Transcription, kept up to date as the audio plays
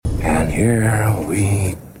Here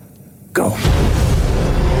we go.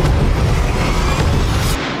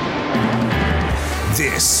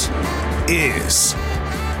 This is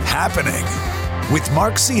Happening with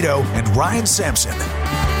Mark Zito and Ryan Sampson.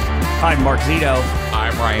 I'm Mark Zito.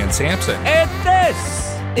 I'm Ryan Sampson. And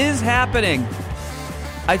this is Happening.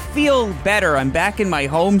 I feel better. I'm back in my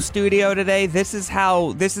home studio today. This is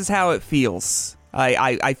how it feels.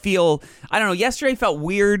 I feel, I don't know, yesterday felt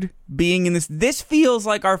weird being in this. This feels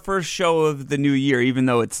like our first show of the new year, even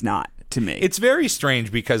though it's not to me. It's very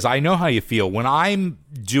strange because I know how you feel. When I'm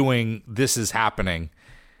doing This Is Happening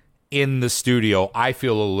in the studio, I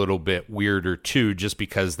feel a little bit weirder too, just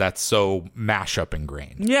because that's so mashup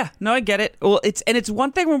ingrained. Yeah, no, I get it. Well, it's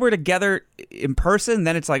one thing when we're together in person,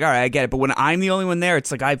 then it's like, all right, I get it. But when I'm the only one there,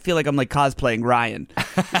 it's like I feel like I'm like cosplaying Ryan.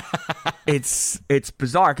 It's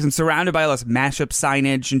bizarre because I'm surrounded by all this mashup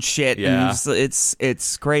signage and shit. Yeah. And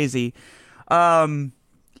it's crazy. I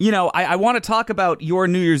want to talk about your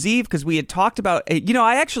New Year's Eve because we had talked about,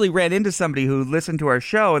 I actually ran into somebody who listened to our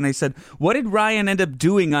show and they said, what did Ryan end up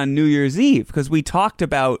doing on New Year's Eve? Because we talked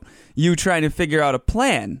about you trying to figure out a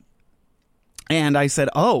plan. And I said,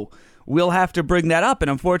 we'll have to bring that up. And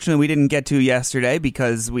unfortunately, we didn't get to yesterday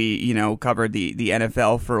because we, covered the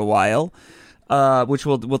NFL for a while, which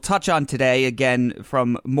we'll touch on today again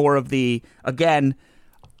from more of the,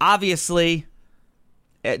 obviously,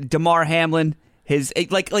 Damar Hamlin. His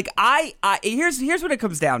here's what it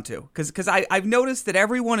comes down to, because I've noticed that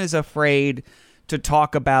everyone is afraid to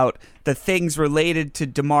talk about the things related to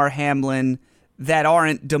Damar Hamlin that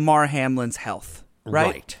aren't Damar Hamlin's health,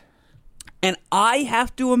 right? And I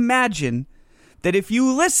have to imagine that if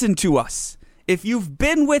you listen to us, if you've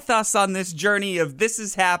been with us on this journey of This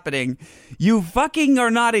Is Happening, you fucking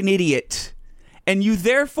are not an idiot. And you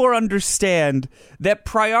therefore understand that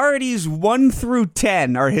priorities 1 through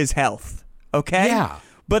 10 are his health. Okay? Yeah.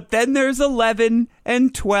 But then there's 11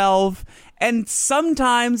 and 12, and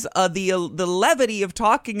sometimes the levity of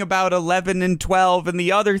talking about 11 and 12 and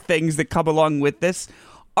the other things that come along with this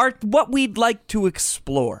are what we'd like to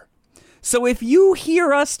explore. So if you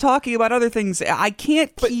hear us talking about other things, I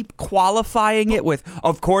can't keep qualifying it with,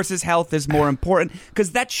 of course his health is more important,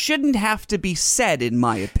 because that shouldn't have to be said, in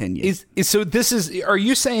my opinion. Are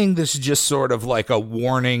you saying this is just sort of like a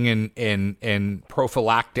warning and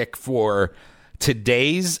prophylactic for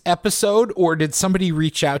today's episode, or did somebody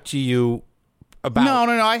reach out to you about?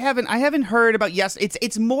 No, I haven't heard about. Yes,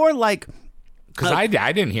 it's more like. Because I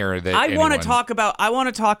didn't hear that. I want to talk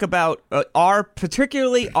about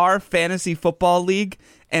particularly our fantasy football league,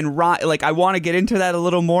 and I want to get into that a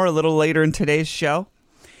little later in today's show.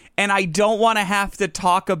 And I don't want to have to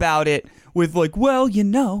talk about it with I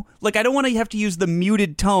don't want to have to use the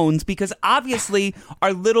muted tones, because obviously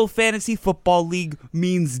our little fantasy football league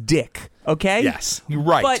means dick. Okay? Yes, you're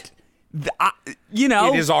right. But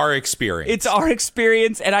it is our experience. It's our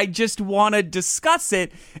experience, and I just want to discuss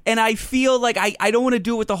it. And I feel like I don't want to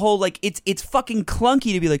do it with the whole it's fucking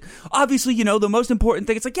clunky to be like, obviously, the most important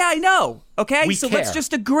thing. It's like, yeah, I know. Okay, we so care. let's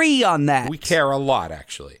just agree on that. We care a lot,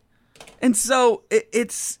 actually. And so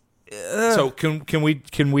it's. So can we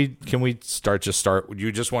start? Would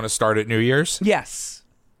you just want to start at New Year's? Yes.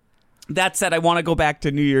 That said, I want to go back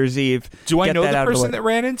to New Year's Eve. Do I know the person that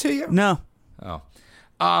ran into you? No. Oh.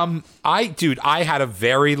 I had a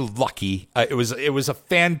very lucky. It was a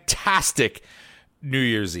fantastic New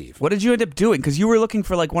Year's Eve. What did you end up doing? Because you were looking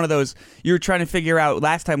for one of those. You were trying to figure out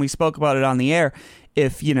last time we spoke about it on the air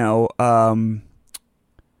if you were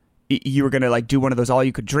gonna do one of those all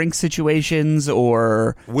you could drink situations,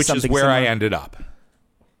 or which is something where similar. I ended up.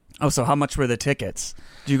 Oh, so how much were the tickets?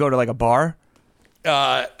 Did you go to a bar?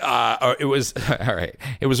 It was all right.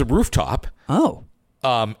 It was a rooftop. Oh.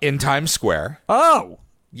 In Times Square. Oh.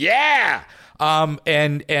 Yeah.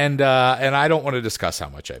 And I don't want to discuss how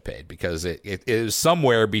much I paid, because it is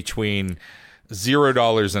somewhere between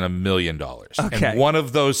 $0 and $1 million. Okay. And one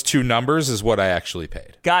of those two numbers is what I actually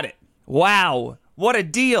paid. Got it. Wow. What a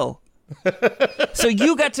deal. So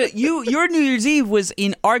you got to your New Year's Eve was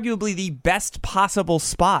in arguably the best possible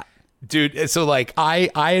spot. Dude, so I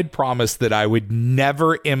had promised that I would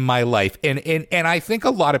never in my life, and I think a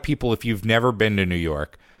lot of people, if you've never been to New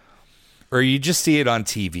York, or you just see it on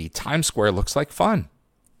TV, Times Square looks like fun.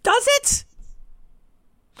 Does it?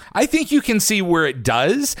 I think you can see where it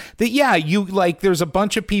does. That, yeah, you there's a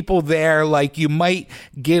bunch of people there. You might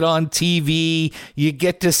get on TV. You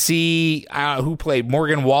get to see who played.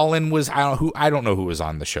 Morgan Wallen was. I don't know who was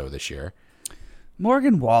on the show this year.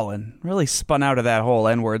 Morgan Wallen really spun out of that whole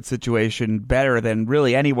N-word situation better than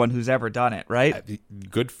really anyone who's ever done it, right?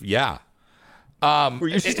 Good, yeah. Were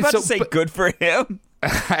you just about to say good for him?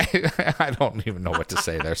 I don't even know what to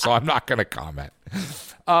say there, so I'm not going to comment.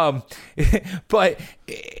 But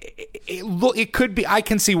it could be. I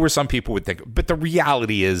can see where some people would think, but the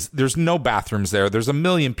reality is, there's no bathrooms there. There's a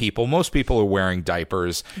million people. Most people are wearing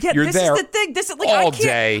diapers. Yeah, You're this there is the thing. This is like all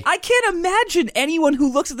day. I can't imagine anyone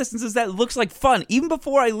who looks at this and says that looks like fun. Even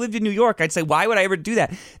before I lived in New York, I'd say, why would I ever do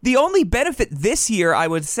that? The only benefit this year, I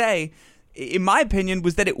would say, in my opinion,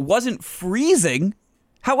 was that it wasn't freezing.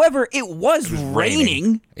 However, it was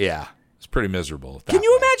raining. Yeah, it's pretty miserable. Can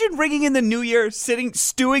you imagine ringing in the new year,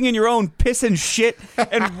 stewing in your own piss and shit,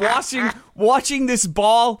 and watching this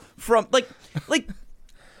ball from like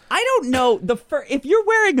I don't know if you're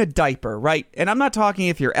wearing a diaper, right? And I'm not talking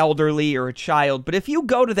if you're elderly or a child, but if you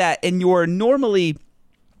go to that and you're normally,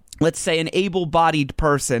 let's say, an able-bodied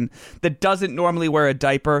person that doesn't normally wear a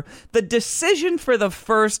diaper, the decision for the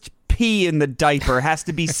first pee in the diaper has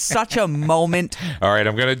to be such a moment. All right,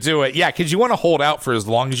 I'm going to do it. Yeah, because you want to hold out for as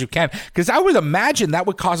long as you can. Because I would imagine that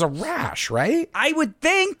would cause a rash, right? I would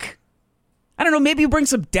think. I don't know, maybe you bring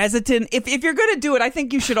some Desitin. If you're going to do it, I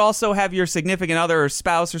think you should also have your significant other or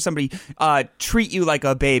spouse or somebody treat you like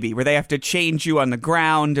a baby, where they have to change you on the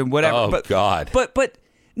ground and whatever. Oh, God. But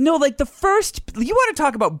no, like the first, you want to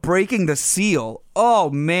talk about breaking the seal.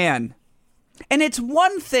 Oh, man. And it's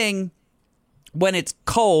one thing when it's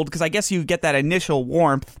cold, because I guess you get that initial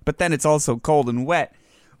warmth, but then it's also cold and wet.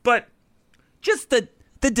 But just the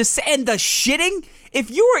and the shitting. If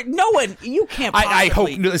you were you can't.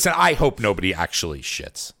 Possibly. I hope nobody actually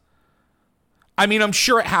shits. I mean, I'm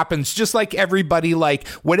sure it happens. Just like everybody, like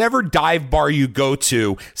whatever dive bar you go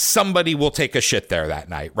to, somebody will take a shit there that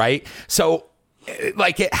night, right? So,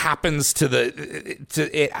 like it happens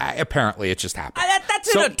apparently it just happens.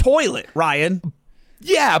 That's in a toilet, Ryan.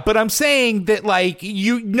 Yeah, but I'm saying that, like,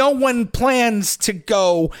 no one plans to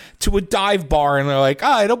go to a dive bar and they're like,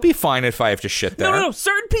 it'll be fine if I have to shit there. No.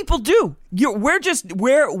 Certain people do.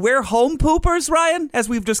 We're home poopers, Ryan, as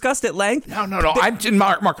we've discussed at length. No.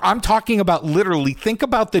 Mark, I'm talking about literally, think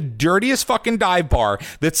about the dirtiest fucking dive bar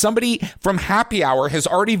that somebody from happy hour has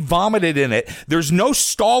already vomited in it. There's no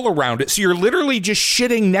stall around it, so you're literally just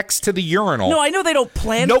shitting next to the urinal. No, I know they don't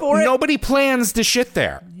plan for it. Nobody plans to shit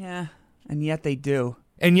there. Yeah. And yet they do.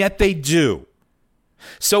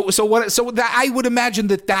 So that I would imagine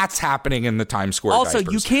that's happening in the Times Square. Also,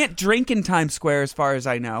 diapers. you can't drink in Times Square, as far as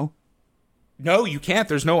I know. No, you can't.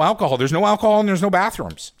 There's no alcohol. There's no alcohol, and there's no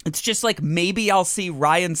bathrooms. It's just like maybe I'll see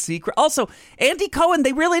Ryan Seacrest. Also, Andy Cohen.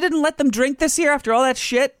 They really didn't let them drink this year after all that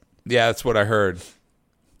shit. Yeah, that's what I heard.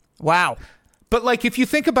 Wow. But, like, if you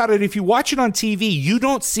think about it, if you watch it on TV, you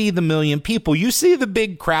don't see the million people. You see the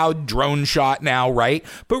big crowd drone shot now, right?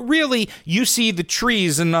 But really, you see the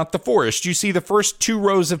trees and not the forest. You see the first 2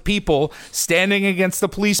 rows of people standing against the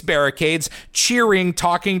police barricades, cheering,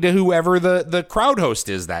 talking to whoever the crowd host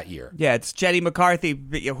is that year. Yeah, it's Jenny McCarthy,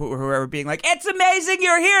 whoever, being like, it's amazing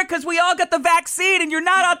you're here because we all got the vaccine and you're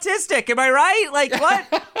not autistic. Am I right? Like,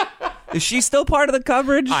 what? Is she still part of the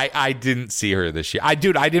coverage? I didn't see her this year. I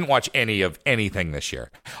didn't watch anything this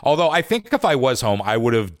year. Although I think if I was home, I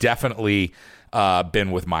would have definitely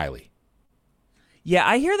been with Miley. Yeah,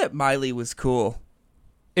 I hear that Miley was cool.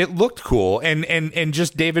 It looked cool, and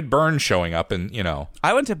just David Byrne showing up, and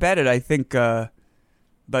I went to bed at I think about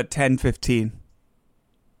 10:15.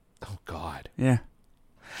 Oh God. Yeah.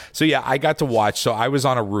 So yeah, I got to watch. So I was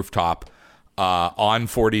on a rooftop on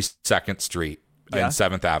 42nd Street and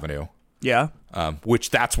 7th Avenue. Yeah.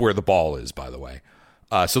 Which that's where the ball is, by the way.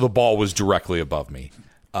 So the ball was directly above me.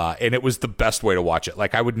 And it was the best way to watch it.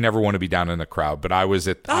 Like, I would never want to be down in the crowd, but I was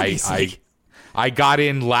at I got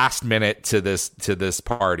in last minute to this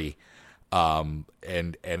party. And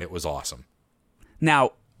it was awesome.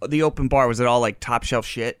 Now, the open bar, was it all like top shelf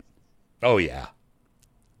shit? Oh yeah.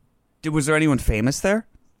 Was there anyone famous there?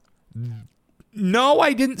 No,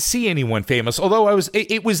 I didn't see anyone famous. Although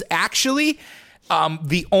it was actually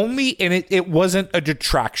the only, and it wasn't a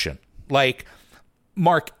detraction. Like,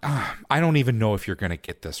 Mark, I don't even know if you're going to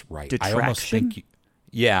get this right. Detraction? I almost think,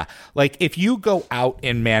 yeah. Like, if you go out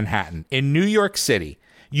in Manhattan, in New York City,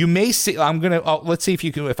 you may see. Let's see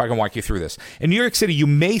if I can walk you through this. In New York City, you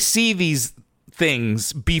may see these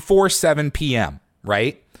things before 7 p.m.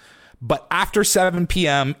 Right, but after 7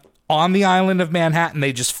 p.m. on the island of Manhattan,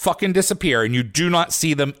 they just fucking disappear, and you do not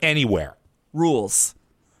see them anywhere. Rules.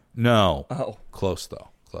 No. Oh, close though.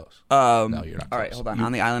 Close. No, you're not. All right, hold on.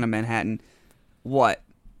 On the island of Manhattan, what?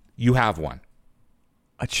 You have one.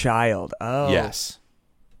 A child. Oh, yes.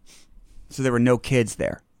 So there were no kids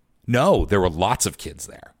there. No, there were lots of kids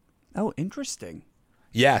there. Oh, interesting.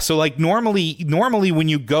 Yeah, so like normally when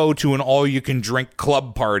you go to an all-you-can-drink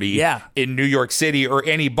club party in New York City or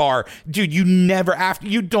any bar, dude, you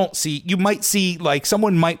might see like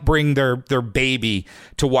someone might bring their baby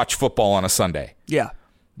to watch football on a Sunday. Yeah.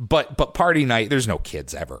 But party night, there's no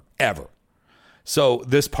kids ever. So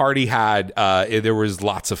this party had, there was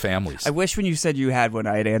lots of families. I wish when you said you had one,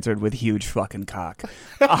 I had answered with huge fucking cock.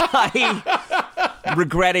 I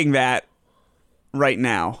regretting that right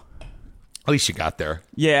now. At least you got there.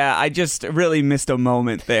 Yeah, I just really missed a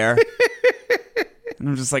moment there. And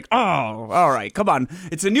I'm just like, oh, all right, come on.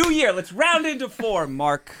 It's a new year. Let's round into form,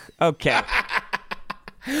 Mark. Okay.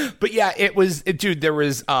 But yeah, dude, there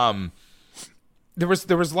was lots.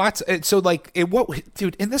 So like,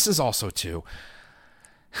 dude, and this is also too,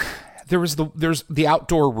 there's the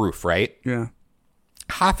outdoor roof, right? Yeah.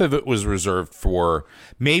 Half of it was reserved for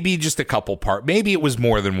maybe just a couple maybe it was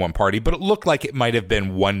more than one party, but it looked like it might have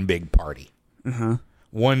been one big party.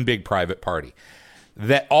 One big private party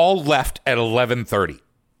that all left at 11:30.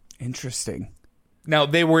 Interesting. Now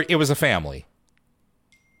it was a family.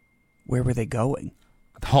 Where were they going?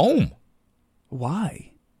 Home.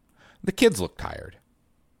 Why? The kids looked tired.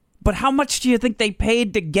 But how much do you think they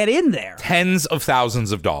paid to get in there? Tens of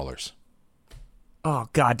thousands of dollars. Oh,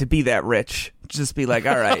 God, to be that rich. Just be like,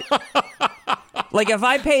 all right. Like, if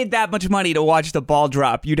I paid that much money to watch the ball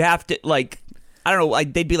drop, you'd have to, like, I don't know,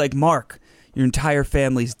 they'd be like, Mark, your entire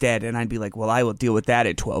family's dead. And I'd be like, well, I will deal with that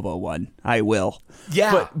at 12:01. I will.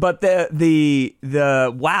 Yeah. But the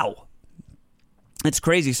wow. It's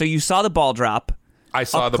crazy. So you saw the ball drop. I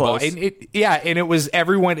saw the ball. And it was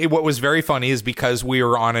everyone. What was very funny is because we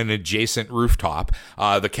were on an adjacent rooftop,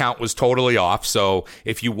 the count was totally off. So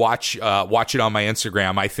if you watch it on my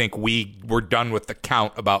Instagram, I think we were done with the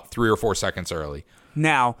count about 3 or 4 seconds early.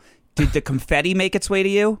 Now, did the confetti make its way to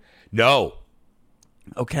you? No.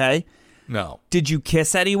 Okay. No. Did you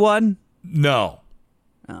kiss anyone? No.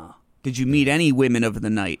 Oh. Did you meet any women of the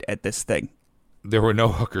night at this thing? There were no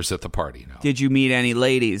hookers at the party, no. Did you meet any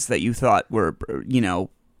ladies that you thought were,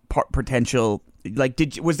 potential? Like,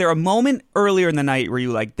 was there a moment earlier in the night where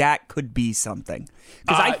you like, that could be something?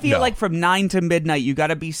 Because I feel like from 9 to midnight, you got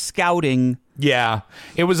to be scouting. Yeah,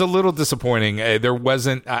 it was a little disappointing. There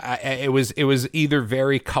wasn't. It was either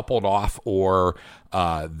very coupled off or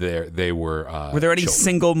they were. Were there any children.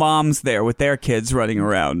 single moms there with their kids running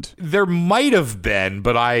around? There might have been,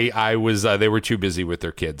 but I was. They were too busy with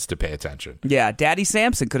their kids to pay attention. Yeah, Daddy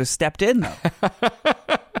Samson could have stepped in though.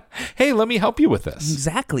 Hey, let me help you with this.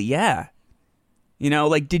 Exactly. Yeah.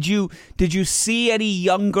 Like, did you see any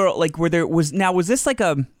young girl? Like, was this like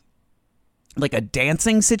a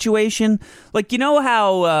dancing situation? Like,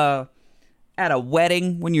 how at a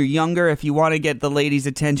wedding when you're younger, if you want to get the ladies'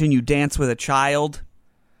 attention, you dance with a child.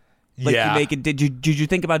 Like, yeah. You make it. Did you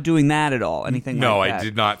think about doing that at all? Anything? No, like that? I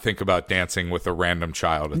did not think about dancing with a random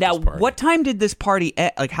child at now, this party. what time did this party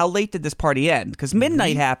end? Like, how late did this party end? Because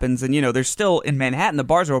midnight happens, and there's still in Manhattan. The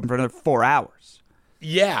bars are open for another 4 hours.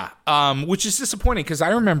 Yeah, which is disappointing because I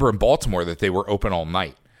remember in Baltimore that they were open all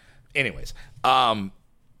night. Anyways,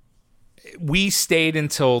 we stayed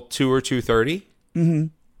until 2 or 2:30. Mm-hmm.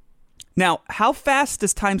 Now, how fast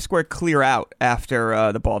does Times Square clear out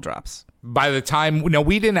after the ball drops? By the time, no,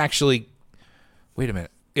 we didn't actually. Wait a minute.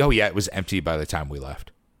 Oh yeah, it was empty by the time we left.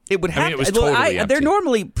 It would have. It was totally empty. They're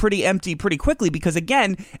normally pretty empty pretty quickly because,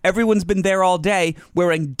 again, everyone's been there all day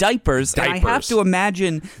wearing diapers. And I have to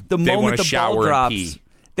imagine the moment the ball drops,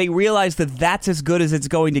 they realize that that's as good as it's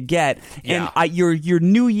going to get. Yeah. And your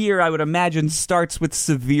new year, I would imagine, starts with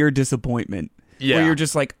severe disappointment. Yeah. Where you're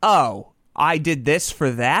just like, oh, I did this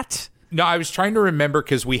for that? No, I was trying to remember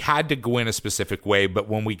because we had to go in a specific way, but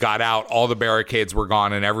when we got out, all the barricades were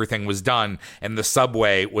gone and everything was done, and the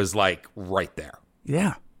subway was like right there.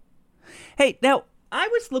 Yeah. Hey, now, I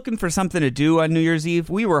was looking for something to do on New Year's Eve.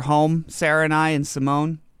 We were home, Sarah and I and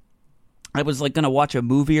Simone. I was like going to watch a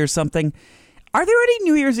movie or something. Are there any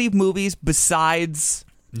New Year's Eve movies besides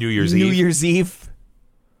New Year's Eve?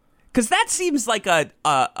 Because that seems like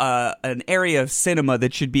an area of cinema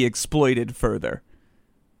that should be exploited further.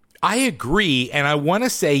 I agree, and I want to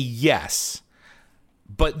say yes,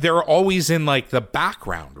 but they're always in like the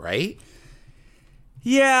background, right?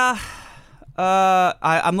 Yeah.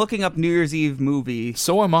 I'm looking up New Year's Eve movie.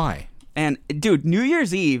 So am I. And, dude, New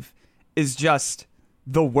Year's Eve is just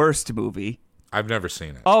the worst movie. I've never seen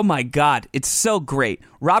it. Oh, my God. It's so great.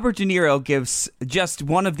 Robert De Niro gives just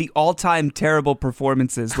one of the all-time terrible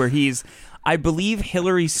performances where he's, I believe,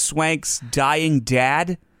 Hilary Swank's dying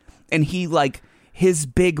dad. And he, like, his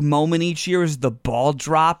big moment each year is the ball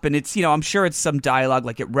drop. And it's, I'm sure it's some dialogue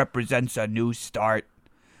like it represents a new start,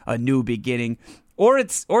 a new beginning. Or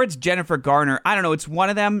it's Jennifer Garner. I don't know. It's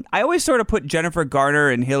one of them. I always sort of put Jennifer Garner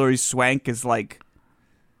and Hilary Swank as like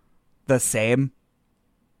the same.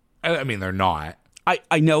 I mean, they're not.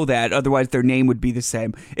 I know that. Otherwise, their name would be the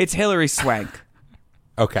same. It's Hilary Swank.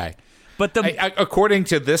 Okay. But according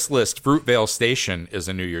to this list, Fruitvale Station is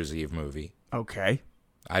a New Year's Eve movie. Okay.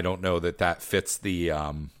 I don't know that fits the.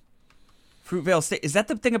 Fruitvale Station, is that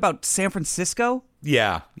the thing about San Francisco?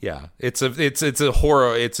 Yeah. It's a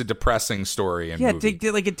horror. It's a depressing story.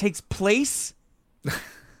 Movie. Like it takes place.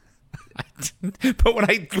 But when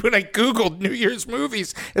I googled New Year's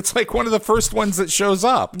movies, it's like one of the first ones that shows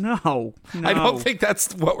up. No. I don't think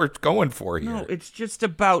that's what we're going for here. No, it's just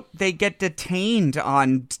about they get detained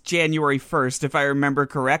on January 1st, if I remember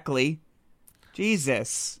correctly.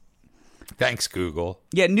 Jesus. Thanks, Google.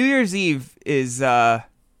 Yeah, New Year's Eve is.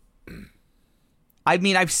 I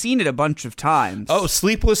mean, I've seen it a bunch of times. Oh,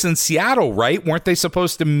 Sleepless in Seattle, right? Weren't they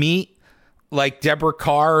supposed to meet? Like Deborah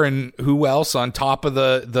Carr and who else on top of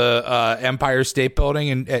the Empire State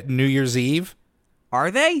Building at New Year's Eve?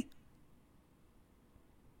 Are they?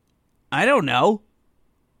 I don't know.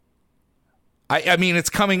 I mean, it's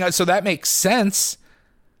coming out, so that makes sense.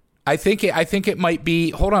 I think it might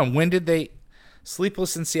be. Hold on, when did they?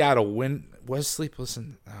 Sleepless in Seattle. When was Sleepless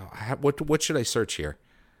in? Oh, what should I search here?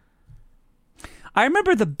 I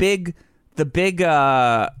remember the big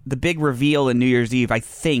reveal in New Year's Eve. I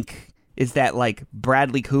think. Is that like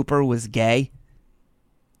Bradley Cooper was gay?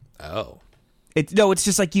 Oh, it's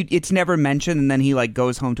just like it's never mentioned, and then he like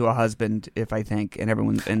goes home to a husband,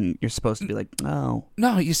 and you're supposed to be like, oh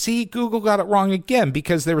no, you see, Google got it wrong again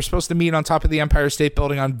because they were supposed to meet on top of the Empire State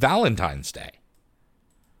Building on Valentine's Day.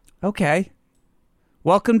 Okay,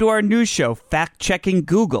 welcome to our news show, fact checking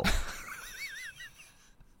Google.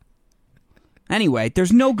 Anyway,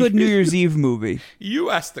 there's no good New Year's Eve movie.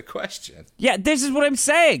 You asked the question. Yeah, this is what I'm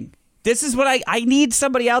saying. This is what I need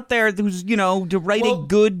somebody out there who's, to write a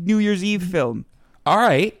good New Year's Eve film. All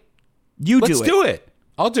right. Let's do it.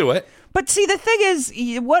 I'll do it. But see, the thing is,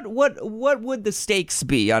 what would the stakes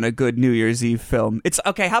be on a good New Year's Eve film? It's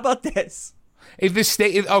okay, how about this? If the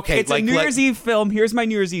it's a New Year's Eve film. Here's my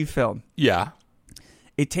New Year's Eve film. Yeah.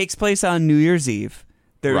 It takes place on New Year's Eve.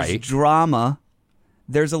 There's drama.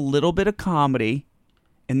 There's a little bit of comedy.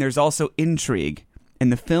 And there's also intrigue.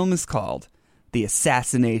 And the film is called The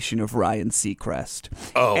Assassination of Ryan Seacrest.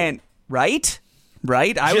 Oh. And right?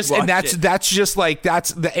 I would watch and that's it. That's just like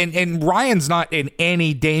and Ryan's not in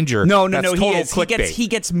any danger. No, that's he is. Clickbait. He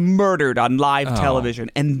gets murdered on live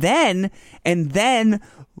television. And then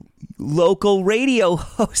local radio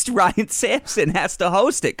host Ryan Sampson has to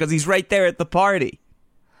host it because he's right there at the party.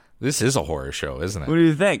 This is a horror show, isn't it? What do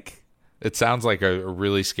you think? It sounds like a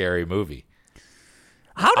really scary movie.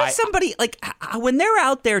 How does somebody, when they're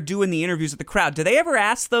out there doing the interviews with the crowd, do they ever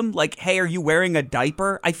ask them, like, hey, are you wearing a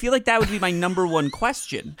diaper? I feel like that would be my number one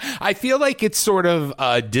question. I feel like it's sort of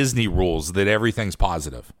Disney rules that everything's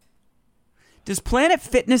positive. Does Planet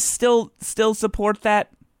Fitness still support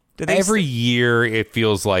that? Every year it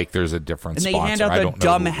feels like there's a different sponsor. And they hand out the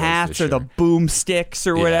dumb hats or the boomsticks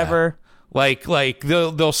or whatever. Like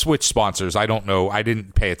they'll switch sponsors. I don't know. I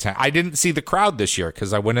didn't pay attention. I didn't see the crowd this year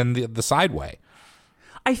because I went in the sideway.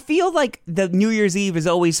 I feel like the New Year's Eve is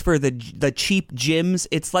always for the cheap gyms.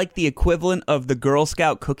 It's like the equivalent of the Girl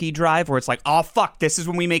Scout cookie drive where it's like, oh, fuck, this is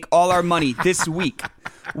when we make all our money this week.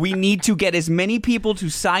 We need to get as many people to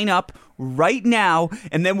sign up right now,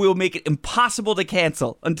 and then we'll make it impossible to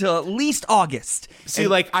cancel until at least August. See,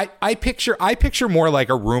 I picture more like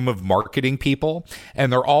a room of marketing people,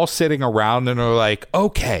 and they're all sitting around and they're like,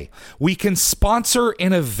 okay, we can sponsor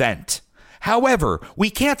an event. However, we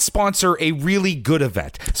can't sponsor a really good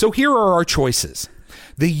event. So here are our choices.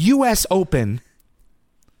 The U.S. Open,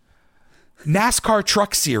 NASCAR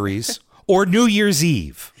Truck Series, or New Year's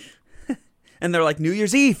Eve. And they're like, New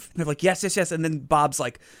Year's Eve. And they're like, yes. And then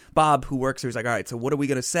Bob, who works here, is like, all right, so what are we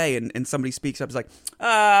going to say? And somebody speaks up. He's like,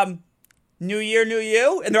 New Year, New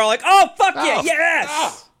You. And they're all like, oh, fuck yeah,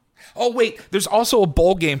 yes. Oh, wait. There's also a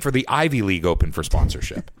bowl game for the Ivy League Open for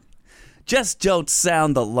sponsorship. Just don't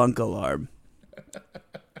sound the lunk alarm.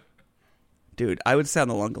 Dude, I would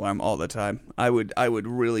sound the lunk alarm all the time. I would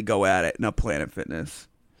really go at it in a Planet Fitness.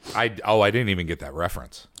 I didn't even get that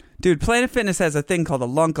reference. Dude, Planet Fitness has a thing called a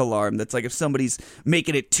lunk alarm that's like if somebody's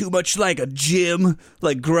making it too much like a gym,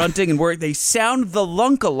 like grunting and work, they sound the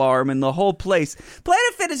lunk alarm in the whole place.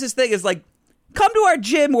 Planet Fitness's thing is like, come to our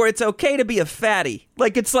gym where it's okay to be a fatty.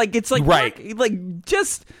 It's like right. Like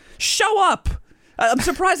just show up. I'm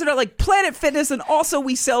surprised they're not like Planet Fitness and also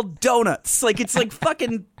we sell donuts. Like it's like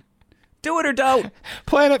fucking do it or don't.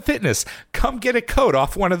 Planet Fitness, come get a coat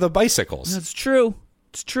off one of the bicycles. That's true.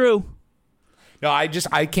 It's true. No,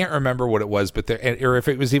 I can't remember what it was, but or if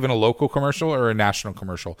it was even a local commercial or a national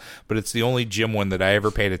commercial. But it's the only gym one that I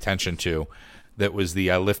ever paid attention to. That was the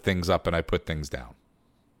I lift things up and I put things down.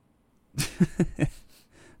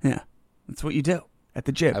 Yeah, that's what you do at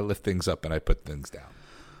the gym. I lift things up and I put things down.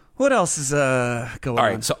 What else is going on?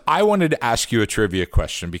 All right, so I wanted to ask you a trivia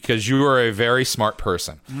question because you are a very smart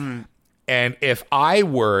person. And if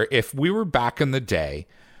we were back in the day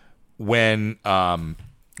when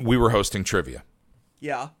we were hosting trivia,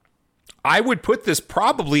 Yeah. I would put this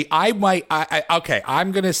probably, I'm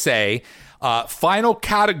going to say final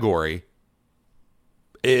category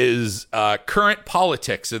is current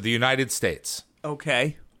politics of the United States.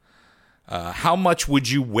 Okay. How much would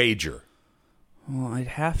you wager? Well, I'd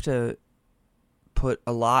have to put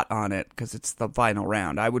a lot on it because it's the final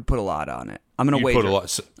round. I would put a lot on it. I'm going to wager. Put a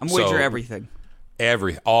lot, I'm going to wager everything.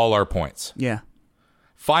 All our points. Yeah.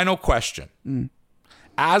 Final question.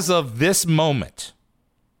 As of this moment,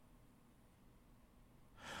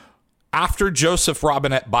 after Joseph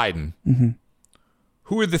Robinette Biden,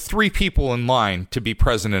 who are the three people in line to be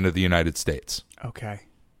president of the United States? Okay.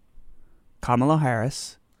 Kamala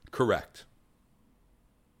Harris. Correct.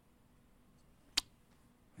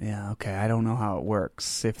 Yeah, okay. I don't know how it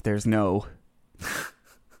works if there's no...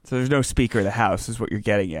 So there's no Speaker of the House is what you're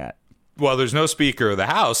getting at. Well, there's no Speaker of the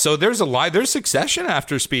House, so there's succession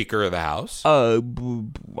after Speaker of the House.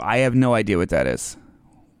 I have no idea what that is.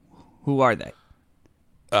 Who are they?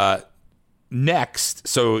 Next,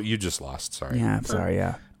 so you just lost, sorry. Yeah, I'm sorry,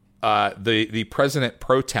 yeah. The president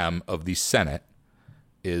pro tem of the Senate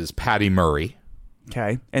is Patty Murray.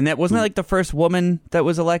 Okay. And that wasn't that like the first woman that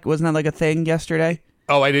was elected? Wasn't that like a thing yesterday?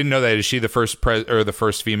 Oh, I didn't know that. Is she the first the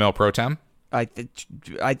first female pro tem? I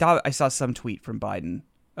thought I saw some tweet from Biden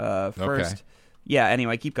first. Okay. Yeah,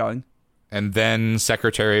 anyway, keep going. And then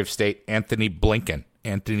Secretary of State Anthony Blinken.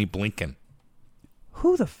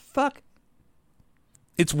 Who the fuck?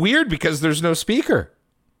 It's weird because there's no speaker.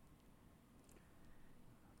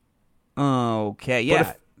 Okay,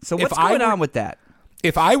 yeah. So what's if I going were- on with that?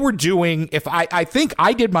 If I were doing, I think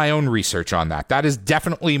I did my own research on that. That is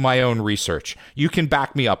definitely my own research. You can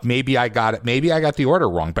back me up. Maybe I got it. Maybe I got the order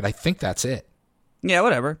wrong, but I think that's it. Yeah,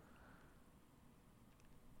 whatever.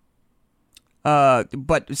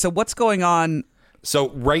 But so what's going on? So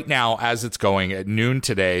right now, as it's going at noon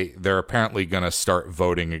today, they're apparently going to start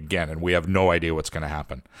voting again, and we have no idea what's going to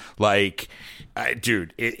happen. Like,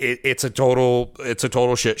 dude, it's a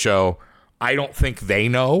total shit show. I don't think they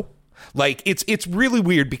know. Like, it's really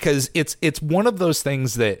weird because it's one of those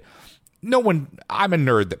things that I'm a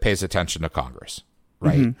nerd that pays attention to Congress,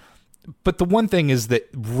 right? Mm-hmm. But the one thing is that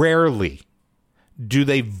rarely do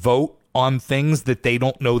they vote on things that they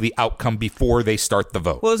don't know the outcome before they start the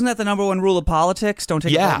vote. Well, isn't that the number one rule of politics? Don't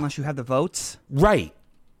take a vote unless you have the votes. Right.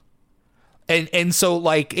 And so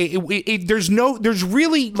like there's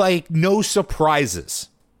really like no surprises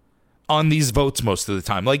on these votes most of the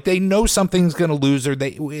time. Like they know something's going to lose, or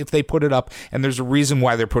if they put it up, and there's a reason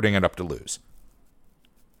why they're putting it up to lose.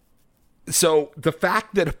 So the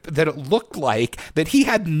fact that it looked like that he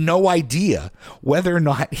had no idea whether or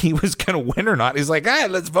not he was going to win or not, he's like,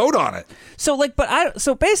 let's vote on it. So like,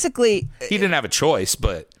 so basically, he didn't have a choice,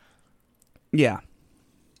 but yeah.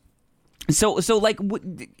 So like,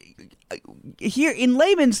 here in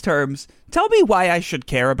layman's terms, tell me why I should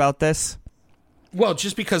care about this. Well,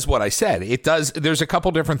 just because what I said, it does. There's a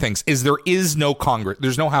couple different things. There is no Congress.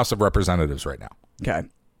 There's no House of Representatives right now. Okay.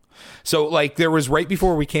 So like there was right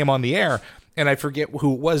before we came on the air, and I forget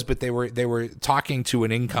who it was, but they were talking to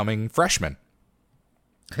an incoming freshman,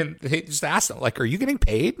 and they just asked him like, "Are you getting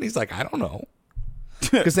paid?" And he's like, "I don't know,"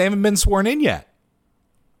 because they haven't been sworn in yet.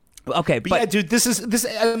 Okay, but yeah, dude, this is.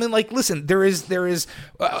 I mean, like, listen, there is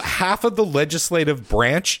half of the legislative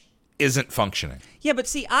branch isn't functioning. Yeah, but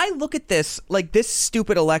see, I look at this like this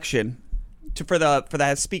stupid election for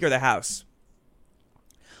the Speaker of the House.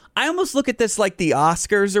 I almost look at this like the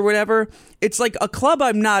Oscars or whatever. It's like a club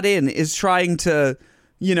I'm not in is trying to,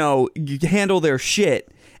 handle their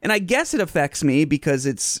shit. And I guess it affects me because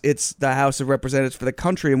it's the House of Representatives for the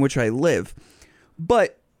country in which I live.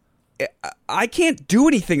 But I can't do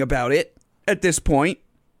anything about it at this point.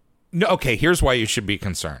 No, okay, here's why you should be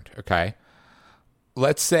concerned, okay?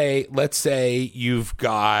 Let's say you've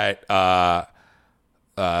got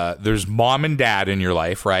there's mom and dad in your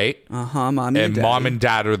life, right? Mommy and daddy. Mom and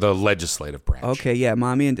dad are the legislative branch. Okay, yeah,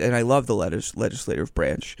 mommy and I love the legislative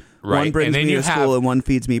branch. Right. One brings me to school and one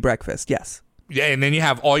feeds me breakfast. Yes. Yeah, and then you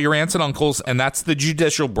have all your aunts and uncles, and that's the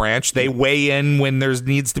judicial branch. They weigh in when there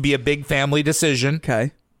needs to be a big family decision.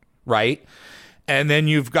 Okay. Right? And then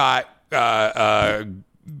you've got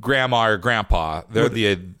grandma or grandpa. They're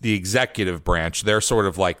the executive branch. They're sort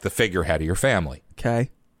of like the figurehead of your family. Okay.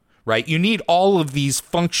 Right? You need all of these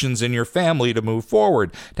functions in your family to move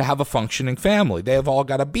forward, to have a functioning family. They have all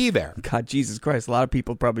got to be there. God, Jesus Christ. A lot of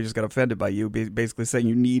people probably just got offended by you basically saying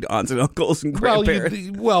you need aunts and uncles and grandparents.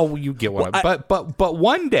 You get what but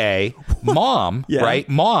one day, mom, Yeah. right?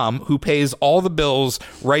 Mom, who pays all the bills,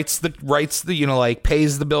 writes the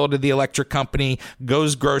pays the bill to the electric company,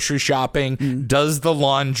 goes grocery shopping, does the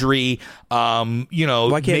laundry, Why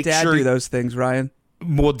can't Dad do those things, Ryan?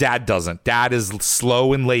 Well, Dad doesn't. Dad is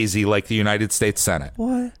slow and lazy like the United States Senate.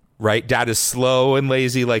 What? Right? Dad is slow and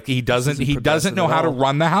lazy like he doesn't know how to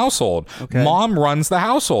run the household. Okay. Mom runs the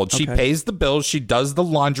household. She Okay. pays the bills, she does the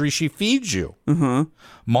laundry, she feeds you. Mm-hmm.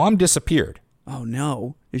 Mom disappeared. Oh,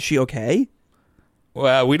 no. Is she okay?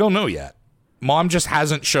 Well, we don't know yet. Mom just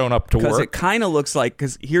hasn't shown up to Because work. it kind of looks like,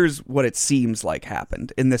 because here's what it seems like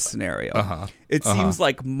happened in this scenario. It seems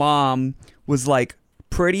like mom was like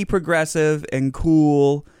pretty progressive and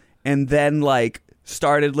cool, and then like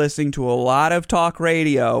started listening to a lot of talk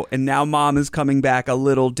radio, and now mom is coming back a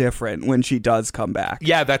little different when she does come back.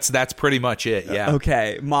 Yeah, that's pretty much it. Yeah.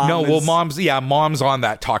 Okay. Mom's on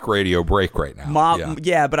that talk radio break right now.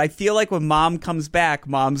 Yeah, but I feel like when mom comes back,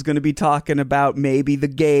 mom's going to be talking about maybe the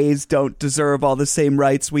gays don't deserve all the same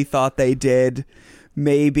rights we thought they did.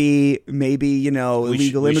 Maybe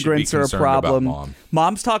illegal immigrants are a problem.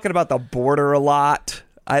 Mom's talking about the border a lot.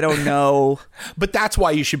 I don't know. But that's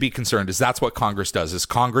why you should be concerned, is that's what Congress does. Is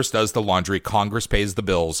Congress does the laundry, Congress pays the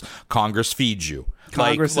bills, Congress feeds you.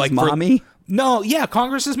 Congress is mommy?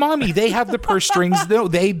 Congress is mommy. They have the purse strings.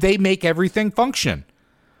 They make everything function.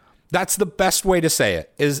 That's the best way to say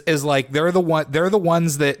it. Is like they're the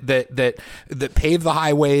ones that pave the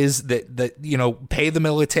highways, that pay the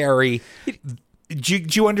military. Do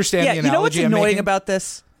you understand the analogy? You know what's I'm annoying making? about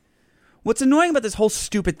this? What's annoying about this whole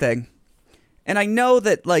stupid thing? And I know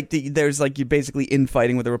that there's you're basically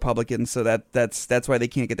infighting with the Republicans, so that's why they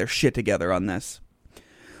can't get their shit together on this.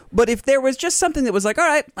 But if there was just something that was like, all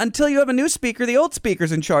right, until you have a new speaker, the old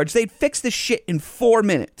speaker's in charge, they'd fix this shit in 4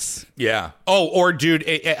 minutes. Yeah. Oh, or dude,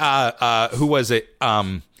 who was it?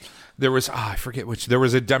 There was, I forget which, there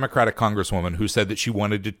was a Democratic congresswoman who said that she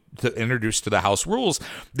wanted to introduce to the House rules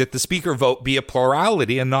that the speaker vote be a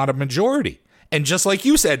plurality and not a majority. And just like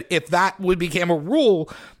you said, if that became a rule,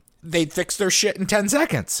 they'd fix their shit in 10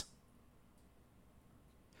 seconds.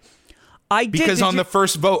 Because on the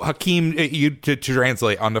first vote, Hakeem, to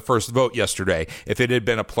translate, on the first vote yesterday, if it had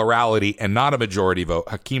been a plurality and not a majority vote,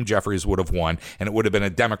 Hakeem Jeffries would have won, and it would have been a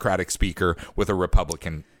Democratic speaker with a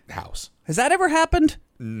Republican House. Has that ever happened?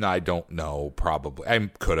 I don't know. Probably. I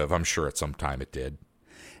could have. I'm sure at some time it did.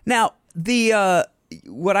 Now,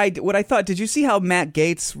 what I thought, did you see how Matt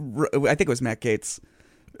Gaetz, I think it was Matt Gaetz,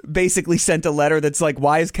 basically sent a letter that's like,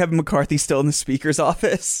 why is Kevin McCarthy still in the speaker's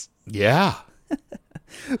office? Yeah.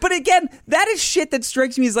 But again, that is shit that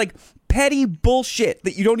strikes me as like petty bullshit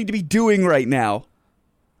that you don't need to be doing right now.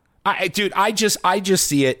 I just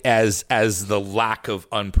see it as the lack of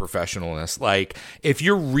unprofessionalness. Like, if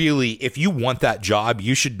you want that job,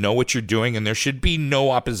 you should know what you're doing, and there should be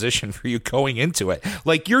no opposition for you going into it.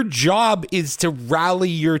 Like, your job is to rally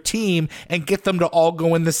your team and get them to all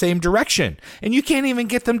go in the same direction. And you can't even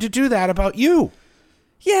get them to do that about you.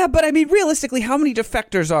 Yeah, but I mean, realistically, how many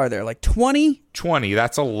defectors are there? Like 20? 20,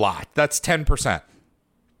 that's a lot. That's 10%.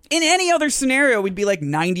 In any other scenario, we'd be like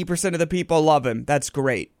 90% of the people love him. That's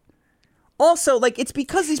great. Also, like, it's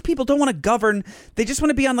because these people don't want to govern. They just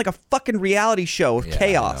want to be on like a fucking reality show of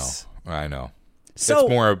chaos. I know. So, it's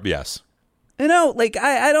more, yes. You know, like,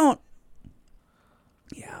 I don't.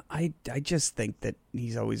 Yeah, I just think that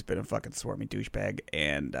he's always been a fucking swarmy douchebag,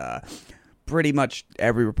 and pretty much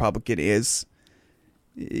every Republican is.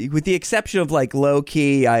 With the exception of like low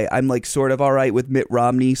key, I'm like sort of all right with Mitt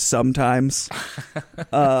Romney sometimes.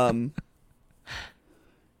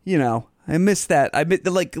 You know, I miss that. I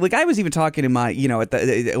like I was even talking to my,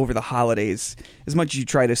 over the holidays. As much as you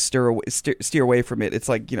try to steer away from it, it's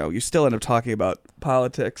like, you still end up talking about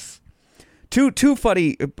politics. Two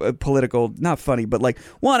funny political, not funny, but like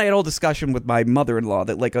one, I had a whole discussion with my mother-in-law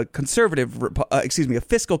that like a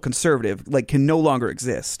fiscal conservative like can no longer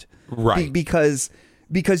exist, right?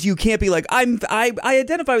 Because you can't be like, I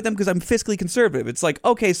identify with them because I'm fiscally conservative. It's like,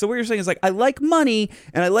 okay, so what you're saying is like, I like money,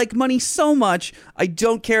 and I like money so much, I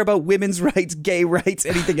don't care about women's rights, gay rights,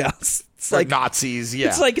 anything else. It's like Nazis, yeah.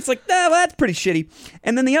 It's like, nah, well, that's pretty shitty.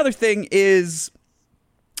 And then the other thing is,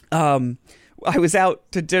 I was out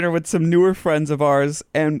to dinner with some newer friends of ours,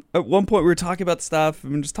 and at one point we were talking about stuff,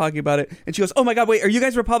 and just talking about it, and she goes, oh my God, wait, are you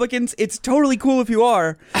guys Republicans? It's totally cool if you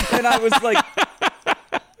are. And I was like,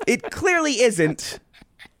 it clearly isn't.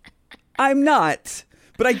 I'm not.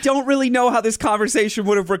 But I don't really know how this conversation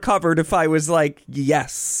would have recovered if I was like,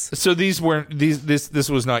 yes. So this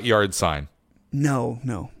was not yard sign. No,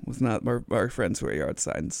 it was not our friends who are yard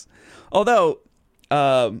signs. Although,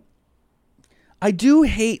 I do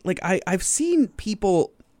hate, like, I've seen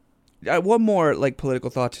people, one more, like, political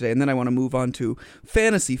thought today, and then I want to move on to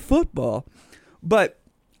fantasy football. But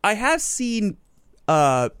I have seen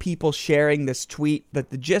people sharing this tweet that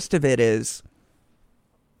the gist of it is,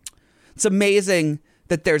 it's amazing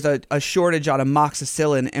that there's a shortage on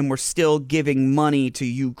amoxicillin and we're still giving money to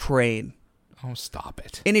Ukraine. Oh, stop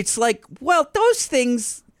it. And it's like, well, those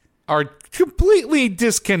things are completely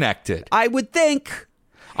disconnected. I would think.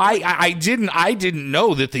 I didn't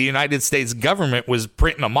know that the United States government was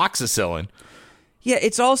printing amoxicillin. Yeah,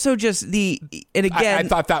 it's also just and again, I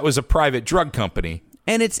thought that was a private drug company.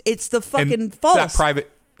 And it's the fucking false. That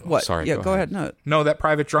private. What? Sorry. Yeah, go ahead. No, that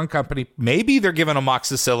private drug company. Maybe they're giving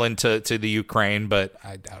amoxicillin to the Ukraine, but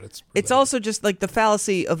I doubt it's. It's also just like the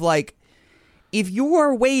fallacy of like, if you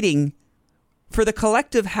are waiting for the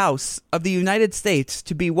collective house of the United States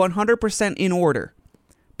to be 100% in order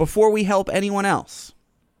before we help anyone else,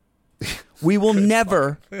 we will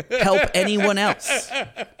never help anyone else.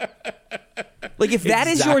 Like, if that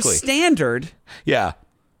is your standard, yeah,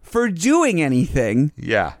 for doing anything,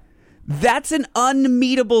 yeah, that's an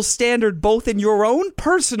unmeetable standard both in your own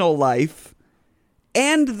personal life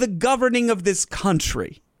and the governing of this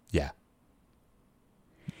country. Yeah.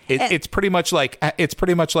 It's pretty much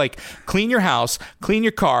like clean your house, clean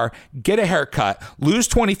your car, get a haircut, lose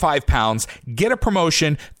 25 pounds, get a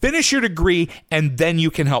promotion, finish your degree, and then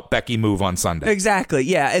you can help Becky move on Sunday. Exactly.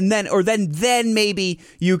 Yeah, and then maybe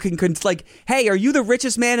you can like, hey, are you the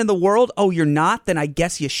richest man in the world? Oh, you're not? Then I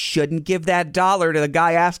guess you shouldn't give that dollar to the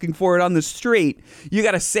guy asking for it on the street. You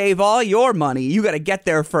got to save all your money. You got to get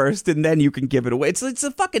there first, and then you can give it away. It's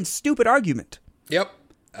a fucking stupid argument. Yep.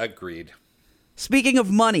 Agreed. Speaking of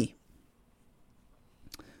money,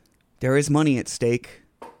 there is money at stake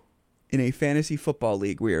in a fantasy football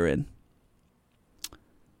league we are in.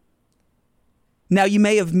 Now, you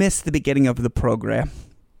may have missed the beginning of the program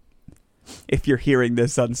if you're hearing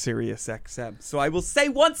this on Sirius XM. So I will say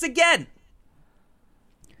once again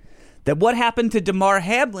that what happened to Damar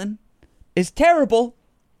Hamlin is terrible,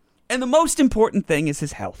 and the most important thing is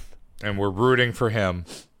his health. And we're rooting for him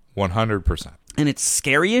 100%. And it's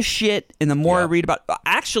scary as shit. And the more I read about,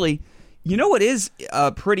 actually, you know what is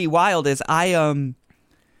pretty wild is I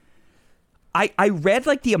read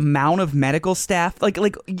like the amount of medical staff,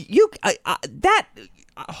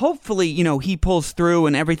 hopefully, you know, he pulls through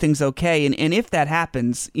and everything's okay. And if that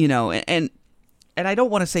happens, you know, and I don't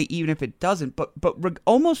want to say even if it doesn't, but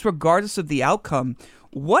almost regardless of the outcome,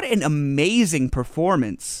 what an amazing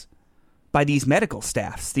performance by these medical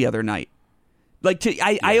staffs the other night. Like,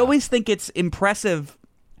 I always think it's impressive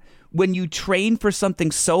when you train for something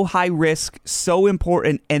so high risk, so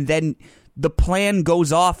important, and then the plan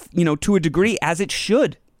goes off, you know, to a degree as it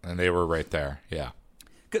should. And they were right there, yeah.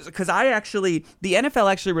 Because the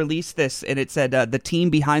NFL actually released this, and it said the team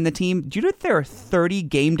behind the team. Do you know that there are 30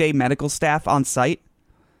 game day medical staff on site?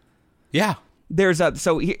 Yeah.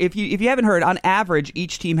 So if you haven't heard, on average,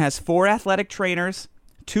 each team has 4 athletic trainers,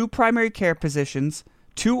 2 primary care physicians,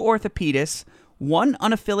 2 orthopedists, 1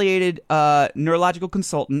 unaffiliated neurological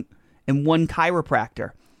consultant, and 1 chiropractor.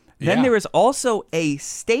 Then there is also a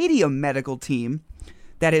stadium medical team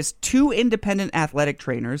that has 2 independent athletic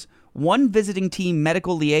trainers, 1 visiting team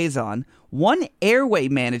medical liaison, 1 airway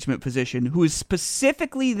management physician who is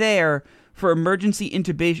specifically there for emergency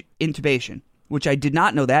intubation, which I did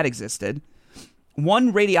not know that existed,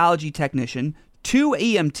 1 radiology technician, 2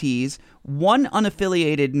 EMTs, 1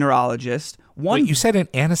 unaffiliated neurologist, 1... Wait, you said an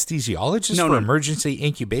anesthesiologist for emergency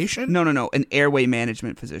incubation? No, an airway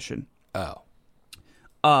management physician. Oh.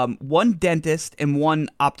 1 dentist and 1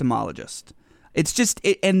 ophthalmologist. It's just...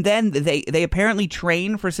 and then they apparently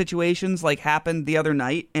train for situations like happened the other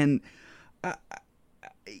night, and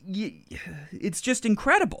it's just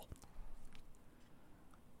incredible.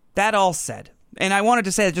 That all said... And I wanted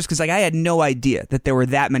to say that just because, like, I had no idea that there were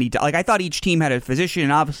that many. Like, I thought each team had a physician, and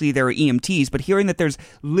obviously there were EMTs. But hearing that there's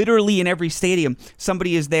literally in every stadium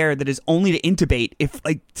somebody is there that is only to intubate if,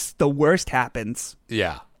 like, the worst happens.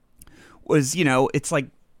 Yeah, was, you know, it's like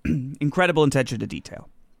incredible attention to detail.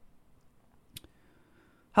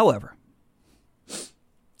 However,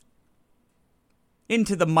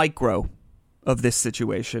 into the micro of this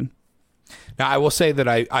situation. Now, I will say that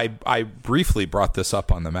I briefly brought this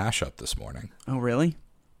up on the mashup this morning. Oh, really?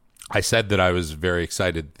 I said that I was very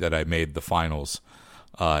excited that I made the finals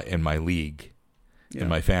in my league, in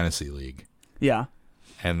my fantasy league. Yeah.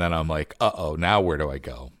 And then I'm like, uh-oh, now where do I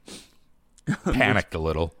go? panicked a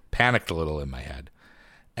little in my head.